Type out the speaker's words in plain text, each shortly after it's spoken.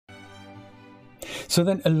So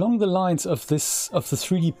then along the lines of this, of the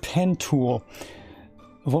 3D pen tool,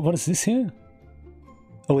 what is this here?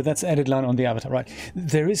 Oh, that's edit line on the avatar, right?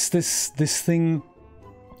 There is this thing,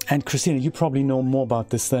 and Christina, you probably know more about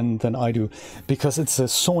this than I do, because it's a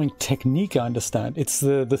sewing technique, I understand. It's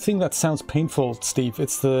the thing that sounds painful, Steve.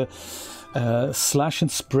 It's the slash and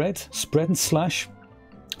spread, spread and slash,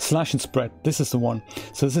 slash and spread. This is the one.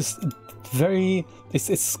 So this is very,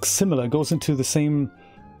 it's similar, it goes into the same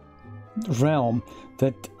realm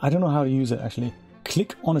that I don't know how to use it actually.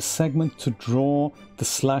 Click on a segment to draw the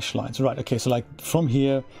slash lines. Right, okay, so like from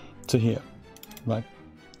here to here, right?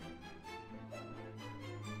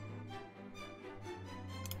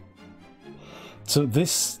 So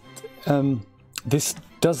this this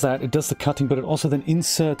does that, it does the cutting, but it also then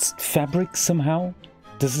inserts fabric somehow.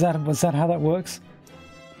 Was that how that works?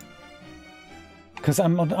 Because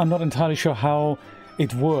I'm not entirely sure how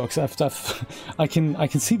it works. I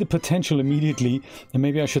can see the potential immediately, and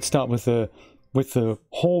maybe I should start with the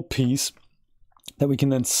whole piece that we can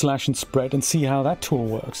then slash and spread and see how that tool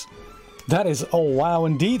works. That is, oh wow,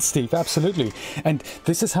 indeed, Steve, absolutely. And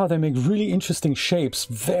this is how they make really interesting shapes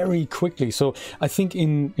very quickly. So I think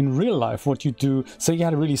in real life, what you do, say you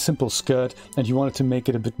had a really simple skirt and you wanted to make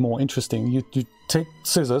it a bit more interesting, you take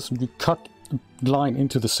scissors and you cut a line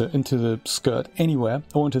into the skirt anywhere,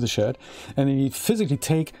 or into the shirt, and then you physically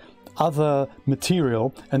take other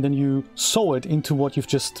material and then you sew it into what you've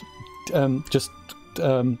just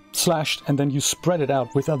slashed, and then you spread it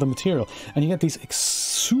out with other material, and you get these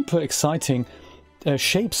super exciting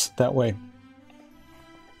shapes that way.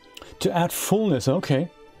 To add fullness,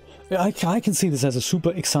 okay. I can see this as a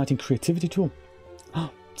super exciting creativity tool.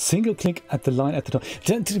 Single click at the line at the top.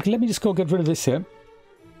 Let me just go get rid of this here.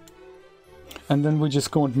 And then we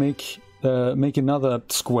just go and make another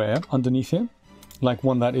square underneath here. Like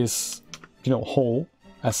one that is, you know, whole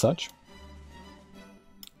as such.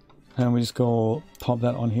 And we just go pop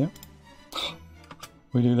that on here.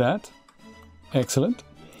 We do that. Excellent.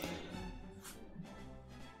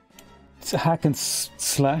 It's a hack and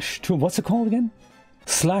slash tool. What's it called again?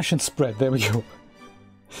 Slash and spread. There we go.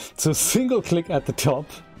 So single click at the top.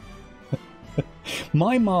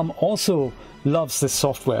 My mom also loves this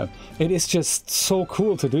software. It is just so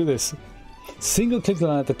cool to do this. Single click the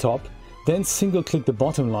line at the top, then single click the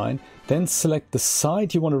bottom line, then select the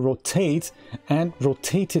side you want to rotate and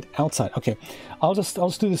rotate it outside. Okay, I'll just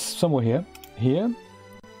do this somewhere here, here,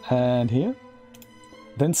 and here.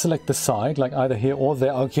 Then select the side, like either here or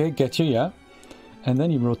there. Okay, get you, yeah. And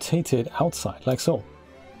then you rotate it outside, like so.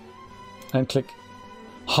 And click.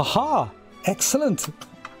 Haha! Excellent!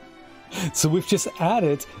 So we've just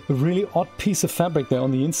added a really odd piece of fabric there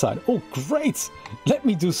on the inside. Oh, great! Let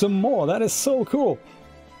me do some more. That is so cool.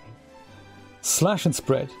 Slash and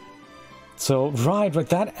spread. So, right,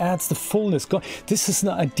 that adds the fullness. God, this is an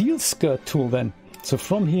ideal skirt tool then. So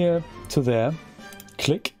from here to there,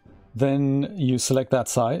 click, then you select that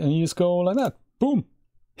side and you just go like that. Boom!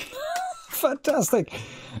 Fantastic!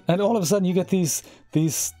 And all of a sudden you get these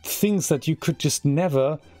things that you could just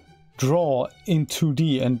never draw in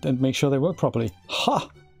 2D and make sure they work properly. Ha!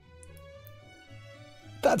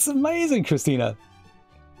 That's amazing, Christina!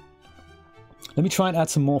 Let me try and add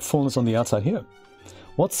some more fullness on the outside here.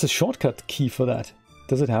 What's the shortcut key for that?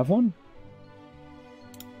 Does it have one?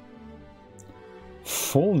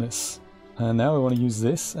 Fullness. And now we want to use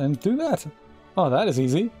this and do that. Oh, that is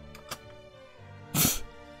easy.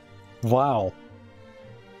 Wow.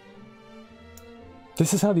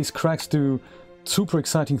 This is how these cracks do super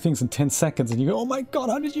exciting things in 10 seconds, and you go, oh my god,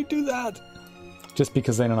 how did you do that? Just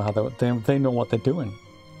because they don't know how they know what they're doing.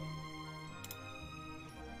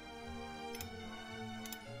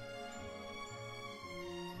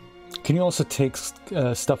 Can you also take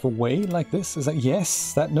stuff away like this? Is that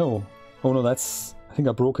yes? That no? Oh no, that's, I think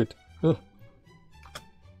I broke it. Ugh.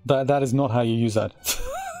 That is not how you use that.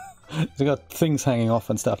 You got things hanging off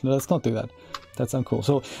and stuff. No, let's not do that. That's uncool.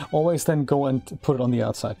 So always then go and put it on the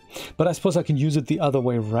outside. But I suppose I can use it the other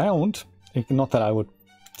way around. Not that I would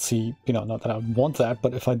see, you know, not that I would want that,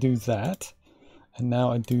 but if I do that, and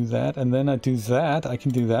now I do that, and then I do that, I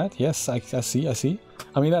can do that. Yes, I see.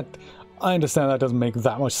 I mean, that, I understand that doesn't make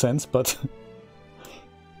that much sense, but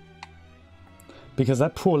because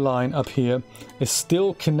that poor line up here is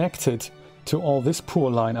still connected to all this poor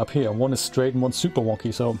line up here. One is straight and one's super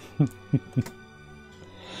wonky, so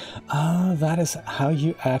ah, that is how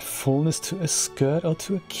you add fullness to a skirt or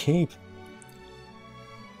to a cape.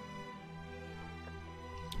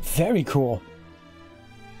 Very cool.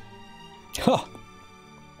 Huh.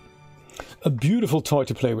 A beautiful toy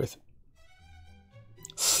to play with.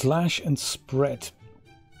 Slash and spread.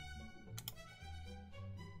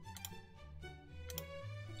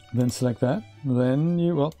 Then select that. Then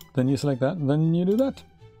you, well, then you select that. Then you do that.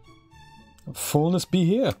 Fullness be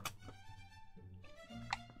here.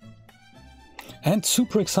 And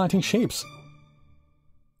super exciting shapes.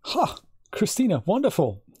 Ha! Christina,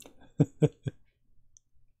 wonderful!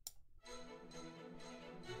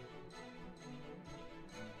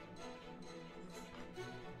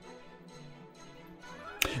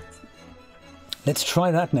 Let's try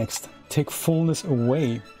that next. Take fullness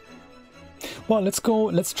away. Well,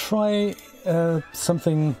 let's try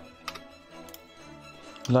something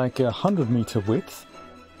like 100-meter width.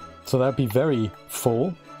 So that'd be very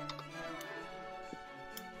full.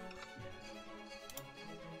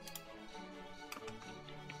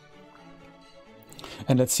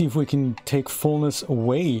 And let's see if we can take fullness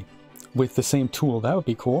away with the same tool. That would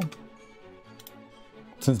be cool.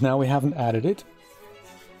 Since now we haven't added it.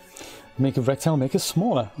 Make a rectangle, make it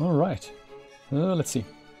smaller. All right. Let's see.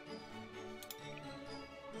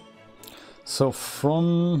 So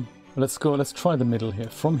from, let's try the middle here.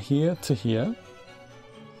 From here to here.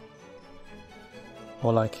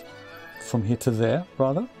 Or like from here to there,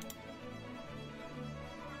 rather.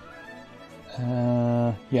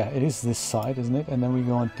 Yeah, it is this side, isn't it? And then we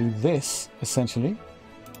go and do this, essentially.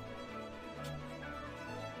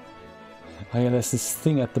 Oh yeah, there's this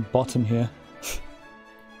thing at the bottom here.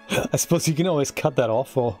 I suppose you can always cut that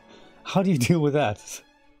off, or how do you deal with that?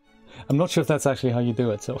 I'm not sure if that's actually how you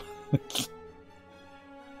do it, so...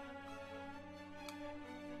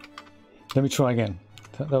 Let me try again.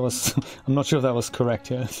 That was... I'm not sure if that was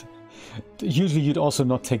correct yet. Usually you'd also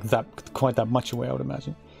not take quite that much away, I would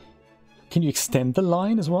imagine. Can you extend the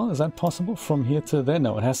line as well? Is that possible? From here to there?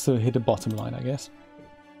 No, it has to hit the bottom line, I guess.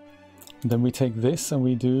 And then we take this and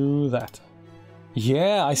we do that.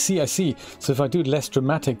 Yeah, I see, I see. So if I do it less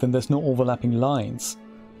dramatic, then there's no overlapping lines.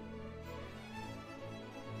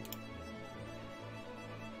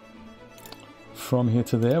 From here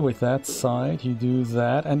to there, with that side, you do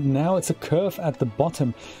that. And now it's a curve at the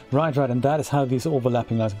bottom. Right, right, and that is how these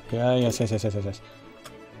overlapping lines... Yes, yes, yes, yes, yes, yes.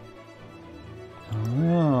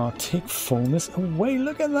 Ah, take fullness away.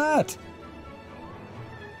 Look at that.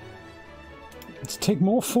 Let's take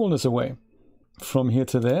more fullness away. From here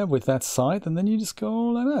to there with that side, and then you just go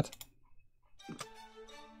like that.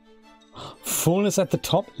 Fullness at the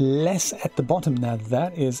top, less at the bottom. Now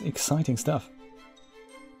that is exciting stuff.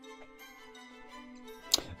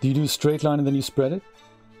 Do you do a straight line and then you spread it?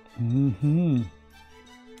 Mm-hmm.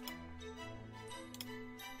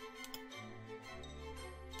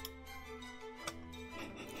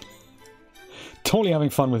 Totally having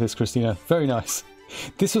fun with this, Christina. Very nice.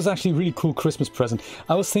 This was actually a really cool Christmas present.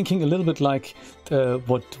 I was thinking a little bit like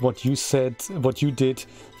what you said, what you did.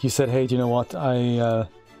 You said, "Hey, do you know what? I'm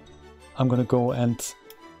gonna go and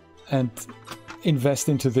invest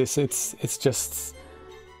into this." It's just,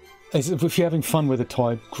 if you're having fun with a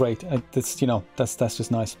toy, great. That's, you know, that's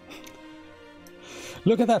just nice.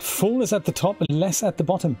 Look at that, fullness at the top and less at the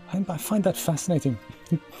bottom. I find that fascinating.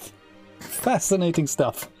 Fascinating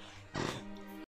stuff.